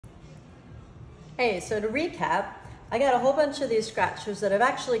Hey, so to recap, I got a whole bunch of these scratchers that I've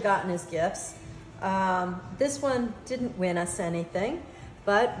actually gotten as gifts. This one didn't win us anything,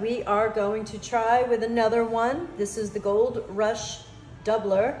 but we are going to try with another one. This is the Gold Rush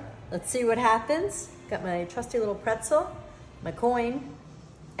Doubler. Let's see what happens. Got my trusty little pretzel, my coin,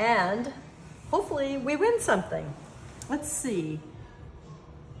 and hopefully we win something. Let's see.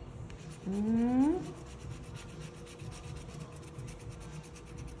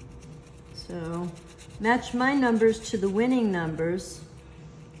 So match my numbers to the winning numbers.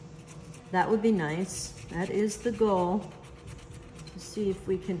 That would be nice. That is the goal. To see if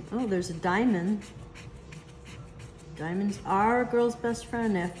we can, oh, there's a diamond. Diamonds are a girl's best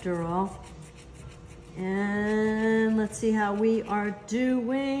friend after all. And let's see how we are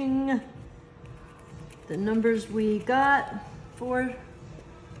doing. The numbers we got,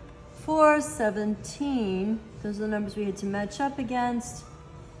 417. Those are the numbers we had to match up against.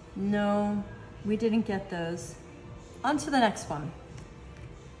 No, we didn't get those. On to the next one.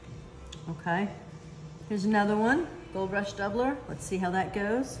 Okay, here's another one, Gold Rush Doubler. Let's see how that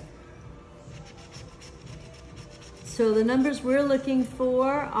goes. So the numbers we're looking for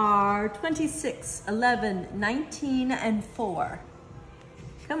are 26, 11, 19, and 4.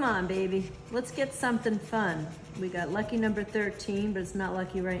 Come on, baby. Let's get something fun. We got lucky number 13, but it's not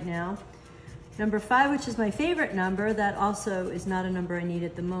lucky right now. Number 5, which is my favorite number, that also is not a number I need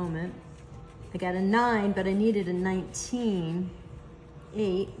at the moment. I got a 9, but I needed a 19.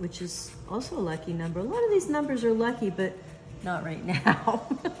 8, which is also a lucky number. A lot of these numbers are lucky, but not right now.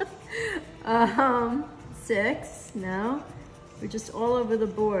 6, no. We're just all over the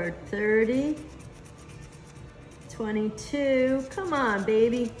board. 30, 22, come on,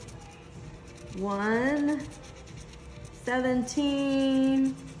 baby. 1,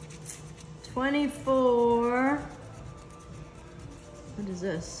 17, 24. What is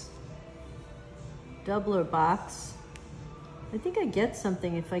this? Doubler box. I think I get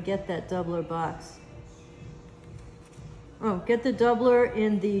something if I get that doubler box. Oh, get the doubler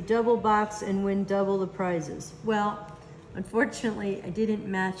in the double box and win double the prizes. Well, unfortunately, I didn't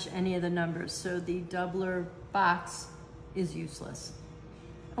match any of the numbers, so the doubler box is useless.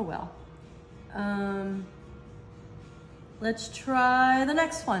 Oh well. Let's try the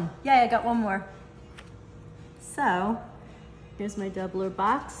next one. Yay, I got one more. So, here's my doubler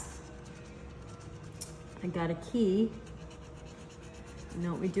box. I got a key. You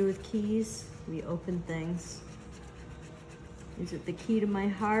know what we do with keys? We open things. Is it the key to my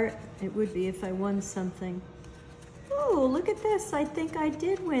heart? It would be if I won something. Oh, look at this. I think I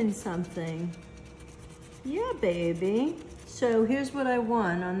did win something. Yeah, baby. So here's what I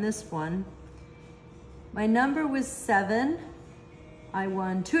won on this one. My number was 7. I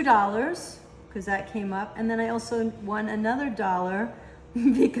won $2 because that came up. And then I also won another $1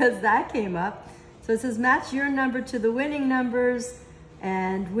 because that came up. So it says match your number to the winning numbers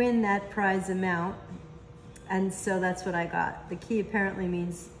and win that prize amount. And so that's what I got. The key apparently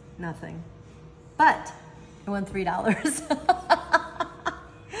means nothing. But I won $3.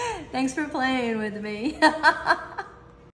 Thanks for playing with me.